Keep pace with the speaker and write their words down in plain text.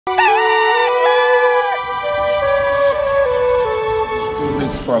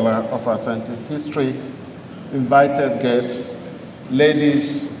scholar of Asante history, invited guests,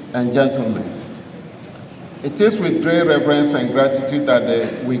 ladies and gentlemen. It is with great reverence and gratitude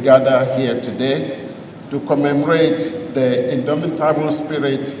that we gather here today to commemorate the indomitable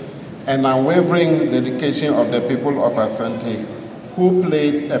spirit and unwavering dedication of the people of Asante, who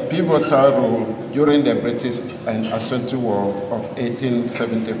played a pivotal role during the British and Ashanti War of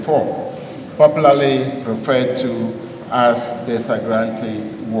 1874, popularly referred to as the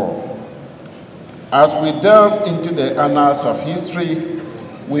Sagranti War. As we delve into the annals of history,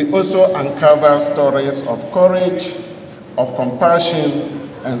 we also uncover stories of courage, of compassion,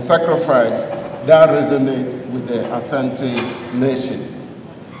 and sacrifice that resonate with the Asante nation.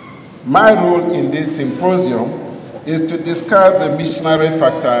 My role in this symposium is to discuss the missionary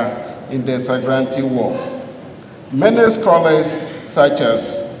factor in the Sagranti War. Many scholars such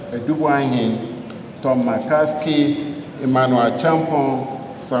as Edubuahin, Tom McCaskey, Emmanuel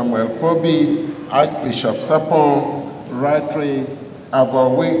Champon, Samuel Kobe, Archbishop Sapon, Ratri,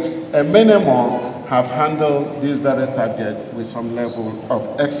 Abel Wicks, and many more have handled this very subject with some level of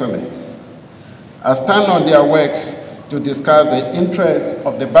excellence. I stand on their works to discuss the interests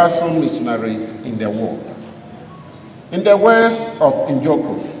of the Basel missionaries in the war. In the west of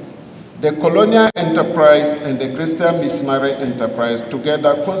Njoko, the colonial enterprise and the Christian missionary enterprise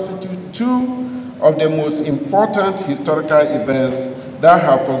together constitute two of the most important historical events that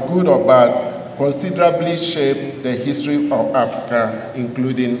have, for good or bad, considerably shaped the history of Africa,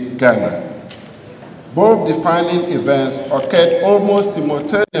 including Ghana. Both defining events occurred almost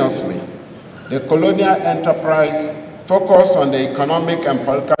simultaneously. The colonial enterprise focused on the economic and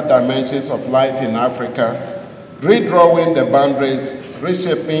political dimensions of life in Africa, redrawing the boundaries,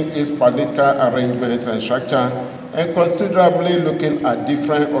 reshaping its political arrangements and structure, and considerably looking at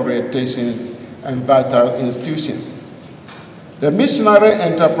different orientations and vital institutions. The missionary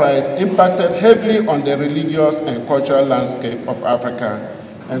enterprise impacted heavily on the religious and cultural landscape of Africa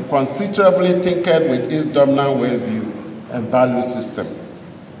and considerably tinkered with its dominant worldview and value system.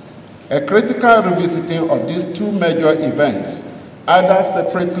 A critical revisiting of these two major events, either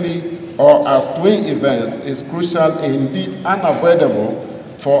separately or as twin events, is crucial and indeed unavoidable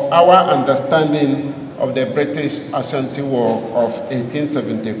for our understanding of the British Ashanti War of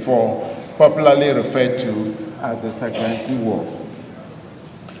 1874, popularly referred to as the Sagranti War.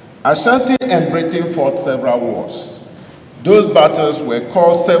 Ashanti and Britain fought several wars. Those battles were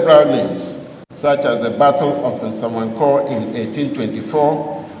called several names, such as the Battle of Nsamanko in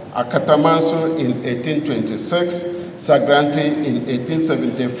 1824, Akatamanso in 1826, Sagranti in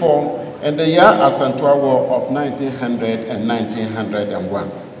 1874, and the Asantewaa War of 1900 and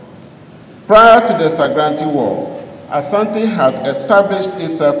 1901. Prior to the Sagranti War, Asante had established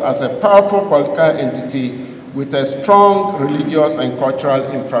itself as a powerful political entity with a strong religious and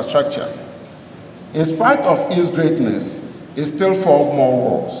cultural infrastructure. In spite of its greatness, it still fought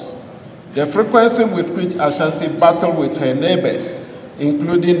more wars. The frequency with which Ashanti battled with her neighbors,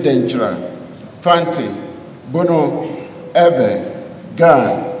 including Denchira, Fanti, Bono, Ewe,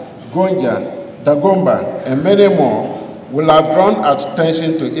 Gan, Gonja, Dagomba, and many more, will have drawn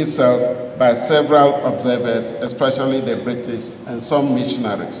attention to itself by several observers, especially the British and some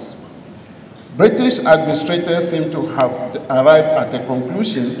missionaries. British administrators seem to have arrived at a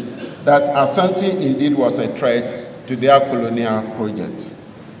conclusion that Asante indeed was a threat to their colonial project.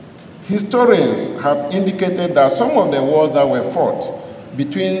 Historians have indicated that some of the wars that were fought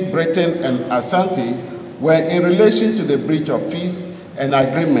between Britain and Asante were in relation to the breach of peace and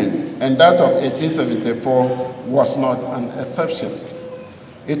agreement, and that of 1874 was not an exception.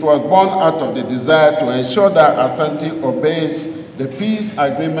 It was born out of the desire to ensure that Asante obeys the peace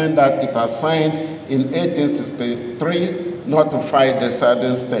agreement that it had signed in 1863 not to fight the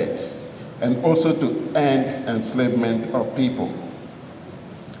Southern states, and also to end enslavement of people.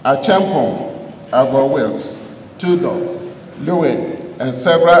 Achampong, Abel Wilkes, Tudor, Lewin, and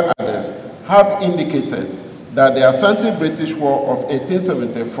several others have indicated that the Asante British War of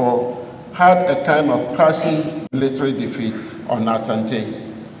 1874 had a kind of crushing military defeat on Asante.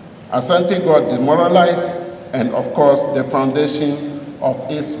 Asante got demoralized, and of course, the foundation of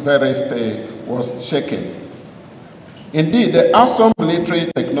its very stay was shaken. Indeed, the awesome military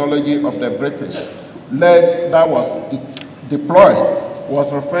technology of the British that was deployed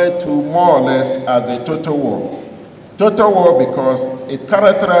was referred to more or less as a total war. Total war because it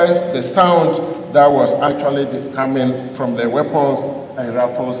characterized the sound that was actually coming from the weapons and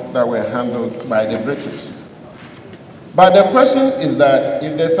rifles that were handled by the British. But the question is that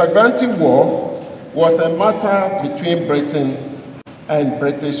if the Sagranti War was a matter between Britain and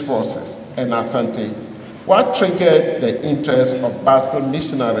British forces and Asante, what triggered the interest of Basel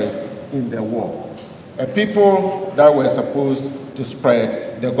missionaries in the war, a people that were supposed to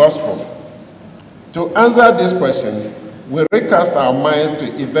spread the gospel? To answer this question, we recast our minds to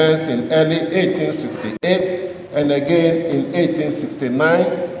events in early 1868 and again in 1869,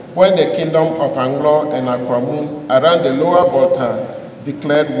 when the kingdom of Anglo and Akwamu around the lower Volta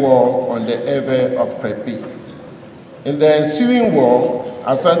declared war on the Ewe of Krepi. In the ensuing war,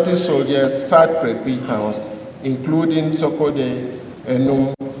 Asante soldiers sacked Krepi towns, including Sokode,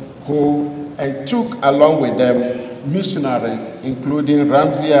 Enum, Ho, and took along with them missionaries, including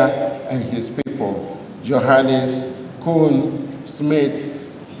Ramsey and his people, Johannes, Kuhn, Smith,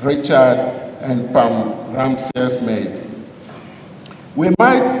 Richard, and Pam Ramses made. We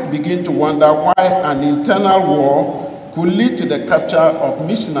might begin to wonder why an internal war could lead to the capture of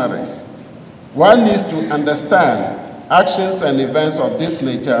missionaries. One needs to understand actions and events of this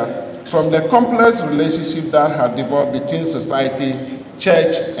nature from the complex relationship that had developed between society,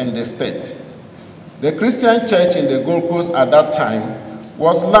 church, and the state. The Christian church in the Gold Coast at that time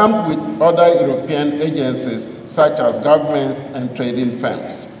was lumped with other European agencies such as governments and trading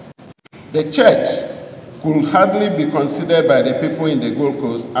firms. The church could hardly be considered by the people in the Gold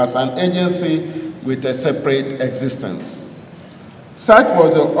Coast as an agency with a separate existence. Such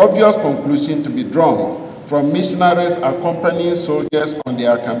was the obvious conclusion to be drawn from missionaries accompanying soldiers on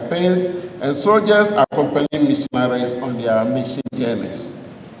their campaigns and soldiers accompanying missionaries on their mission journeys.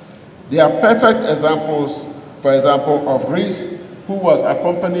 There are perfect examples, for example, of Rees, who was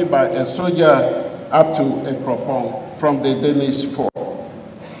accompanied by a soldier up to a Kropong from the Danish fort.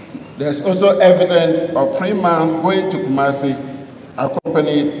 There's also evidence of Freeman going to Kumasi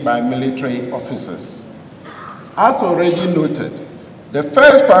accompanied by military officers. As already noted, the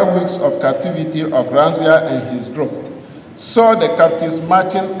first 5 weeks of captivity of Ramsey and his group saw the captives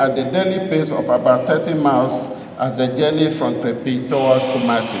marching at the daily pace of about 30 miles as they journeyed from Krepi towards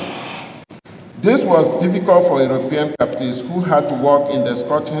Kumasi. This was difficult for European captives who had to walk in the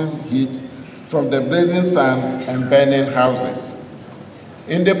scorching heat from the blazing sun and burning houses.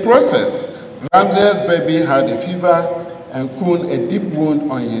 In the process, Ramses' baby had a fever and Kuhn a deep wound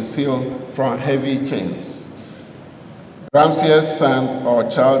on his heel from heavy chains. Ramses' son or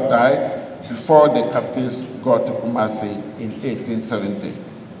child died before the captives got to Kumasi in 1870.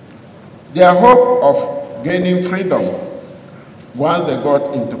 Their hope of gaining freedom once they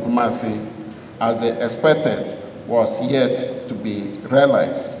got into Kumasi, as they expected, was yet to be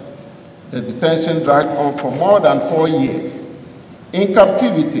realized. The detention dragged on for more than 4 years. In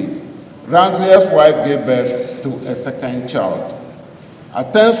captivity, Ramses' wife gave birth to a second child.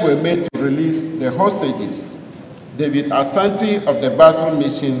 Attempts were made to release the hostages. David Asante of the Basel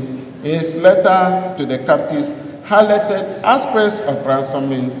Mission, in his letter to the captives, highlighted aspects of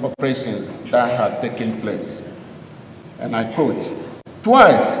ransoming operations that had taken place. And I quote,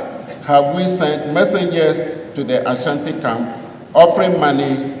 "Twice have we sent messengers to the Asante camp offering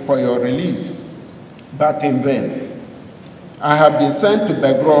money for your release, but in vain. I have been sent to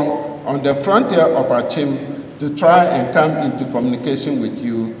Begro on the frontier of Achim to try and come into communication with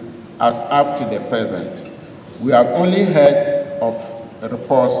you as up to the present. We have only heard of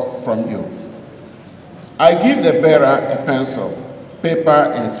reports from you. I give the bearer a pencil, paper,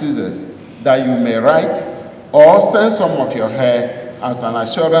 and scissors that you may write or send some of your hair as an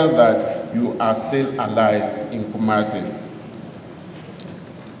assurance that you are still alive in Kumasi."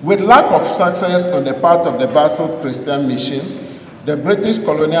 With lack of success on the part of the Basel Christian Mission, the British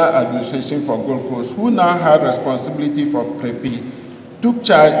Colonial Administration for Gold Coast, who now had responsibility for Krepi, took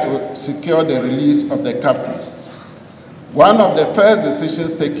charge to secure the release of the captives. One of the first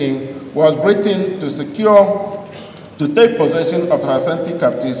decisions taken was Britain to take possession of Asante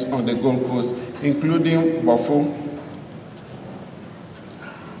captives on the Gold Coast, including Bofo.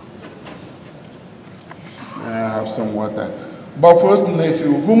 I have some water. Bofo's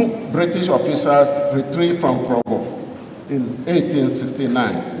nephew, whom British officers retrieved from Krobo in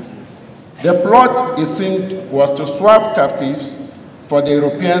 1869. The plot, it seemed, was to swap captives for the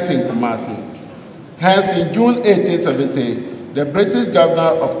Europeans in Kumasi. Hence, in June 1870, the British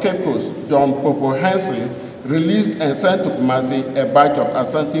governor of Cape Coast, John Popo Hensley, released and sent to Kumasi a batch of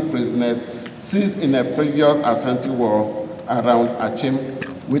Asante prisoners seized in a previous Asante war around Achim,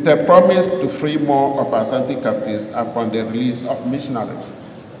 with a promise to free more of Asante captives upon the release of missionaries.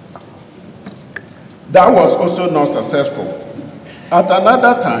 That was also not successful. At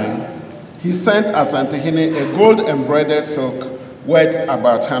another time, he sent Asantehene a gold-embroidered silk worth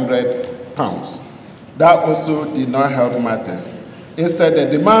about 100 pounds. That also did not help matters. Instead, the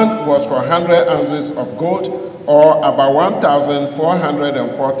demand was for 100 ounces of gold, or about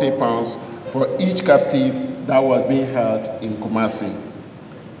 1,440 pounds, for each captive that was being held in Kumasi.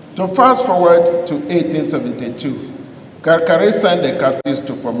 To fast forward to 1872, Karkare sent the captives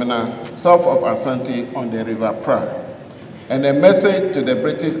to Fomena, south of Asante on the River Pra. And the message to the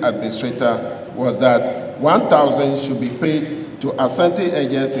British administrator was that 1,000 should be paid to Asante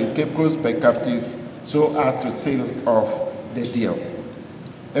agents in Cape Coast per captive so as to seal off the deal.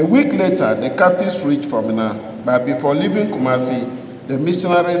 A week later, the captives reached Fomena, but before leaving Kumasi, the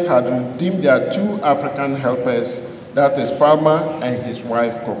missionaries had redeemed their 2 African helpers, that is Palmer and his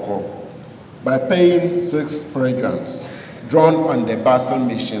wife Coco, by paying 6 pilgrims, drawn on the Basel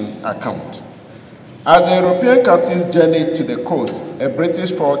mission account. As the European captives journeyed to the coast, a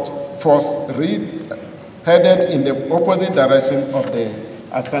British force headed in the opposite direction of the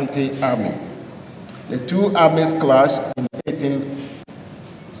Asante army. The 2 armies clashed in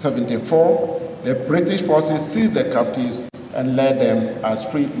 1874. The British forces seized the captives and led them as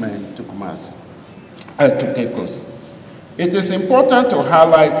freedmen to Kumasi, to Cape Coast. It is important to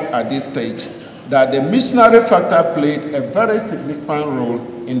highlight at this stage that the missionary factor played a very significant role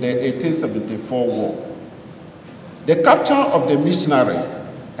in the 1874 war. The capture of the missionaries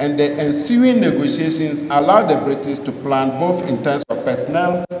and the ensuing negotiations allowed the British to plan both in terms of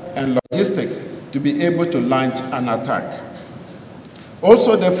personnel and logistics to be able to launch an attack.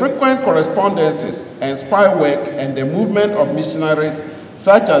 Also, the frequent correspondences and spy work and the movement of missionaries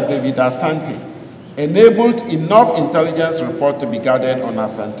such as David Asante enabled enough intelligence report to be gathered on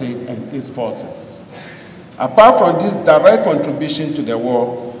Asante and its forces. Apart from this direct contribution to the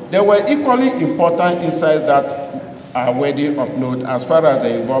war, there were equally important insights that are worthy of note as far as the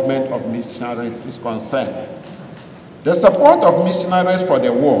involvement of missionaries is concerned. The support of missionaries for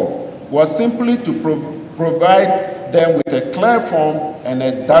the war was simply to provide them with a clear form and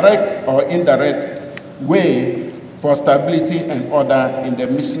a direct or indirect way for stability and order in the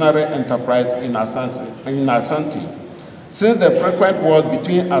missionary enterprise in Asante, since the frequent wars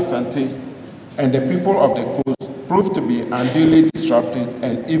between Asante and the people of the coast proved to be unduly disruptive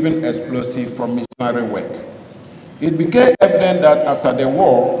and even explosive from missionary work. It became evident that after the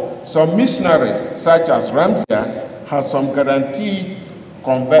war, some missionaries, such as Ramsey, had some guaranteed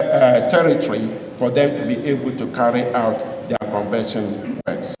territory for them to be able to carry out their conversion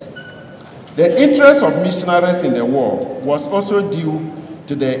works. The interest of missionaries in the war was also due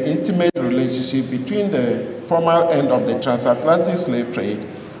to the intimate relationship between the formal end of the transatlantic slave trade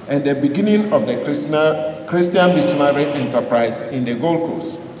and the beginning of the Christian missionary enterprise in the Gold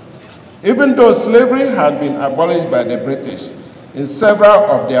Coast. Even though slavery had been abolished by the British, in several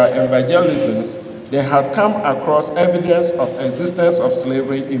of their evangelisms, they had come across evidence of existence of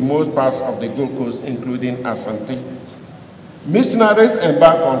slavery in most parts of the Gold Coast, including Asante. Missionaries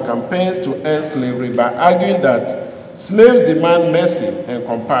embarked on campaigns to end slavery by arguing that slaves demand mercy and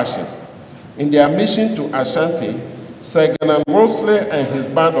compassion. In their mission to Asante, Sir Ghanaian Wolseley and his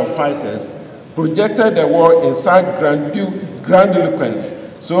band of fighters projected the war in such grandiloquence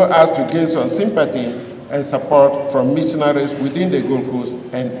so as to gain some sympathy and support from missionaries within the Gold Coast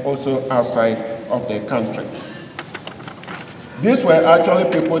and also outside of the country. These were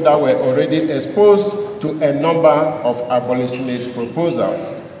actually people that were already exposed to a number of abolitionist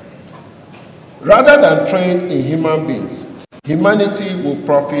proposals. Rather than trade in human beings, humanity will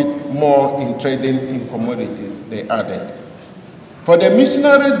profit more in trading in commodities, they added. For the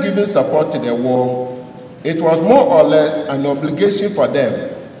missionaries giving support to the war, it was more or less an obligation for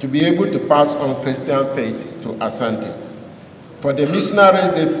them to be able to pass on Christian faith to Asante. For the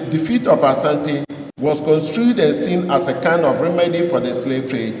missionaries, the defeat of Asante was construed and seen as a kind of remedy for the slave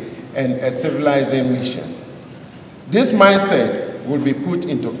trade and a civilizing mission. This mindset would be put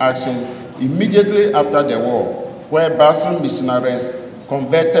into action immediately after the war, where Basel missionaries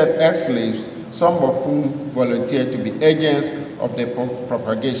converted ex-slaves, some of whom volunteered to be agents of the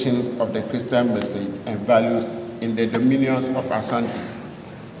propagation of the Christian message and values in the dominions of Asante.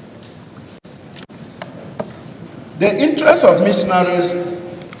 The interest of missionaries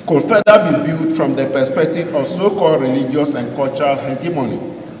could further be viewed from the perspective of so-called religious and cultural hegemony.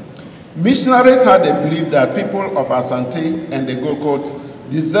 Missionaries had a belief that people of Asante and the Gold Coast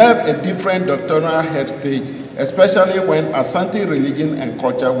deserve a different doctrinal heritage, especially when Asante religion and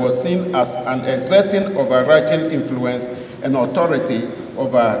culture was seen as an exerting overarching influence and authority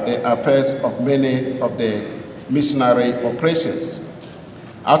over the affairs of many of the missionary operations.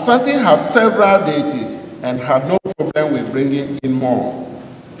 Asante has several deities and had no problem with bringing in more.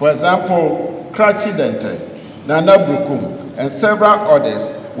 For example, Krachi Dente, Nana Brukum, and several others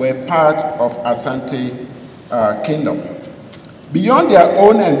were part of Asante Kingdom. Beyond their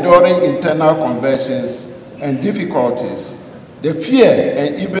own enduring internal conversions and difficulties, the fear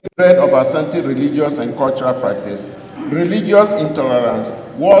and even spread of Asante religious and cultural practice. Religious intolerance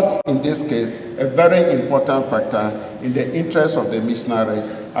was, in this case, a very important factor in the interest of the missionaries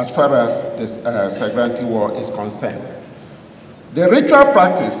as far as the Sagranti War is concerned. The ritual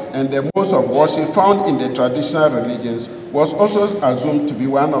practice and the modes of worship found in the traditional religions was also assumed to be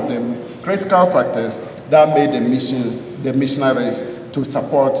one of the critical factors that made the missionaries to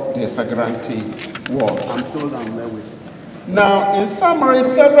support the Sagranti War. I'm told I'm there with. Now, in summary,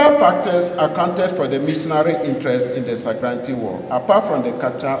 several factors accounted for the missionary interest in the Sagranti War, apart from the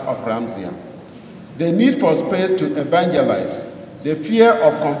capture of Ramzian. The need for space to evangelize, the fear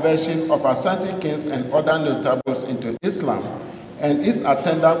of conversion of Asante kings and other notables into Islam, and its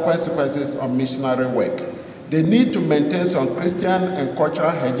attendant consequences on missionary work. The need to maintain some Christian and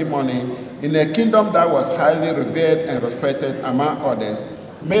cultural hegemony in a kingdom that was highly revered and respected among others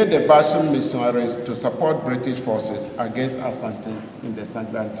made the Basham missionaries to support British forces against Asante in the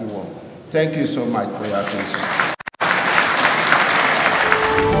Sagranti War. Thank you so much for your attention.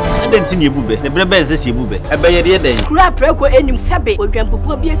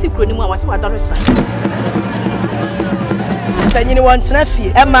 Tanyini wantena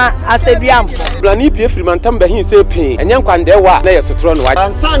fie ema aseduamfo blani pie frimantam behin se pin enye nkwande wa na yesotro no wa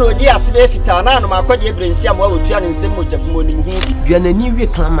ansan odi asebe fita na no makode ebrensi am wa otua ne nsem mojabumonim hu bi duanani wie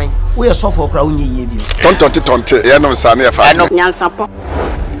klaman wo ye sofo kra wo nyeye bi tonte ye no nsane ye fa nyansapo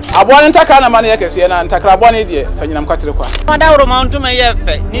abone ntakra na mane ye kese na ntakra abone die fanyinam kwatere kwa wada woro ma ntuma ye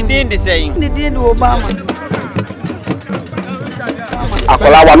fe ni din de sayin ni din de obama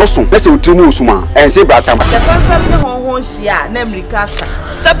akola wa no so pese otrimu osuma ense bratam the papa ne honhon hia na amerika sa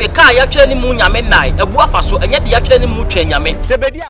sebe ka ya twere ni mu nyame nai ebu afaso enye de ya twere ni mu twa nyame sebedi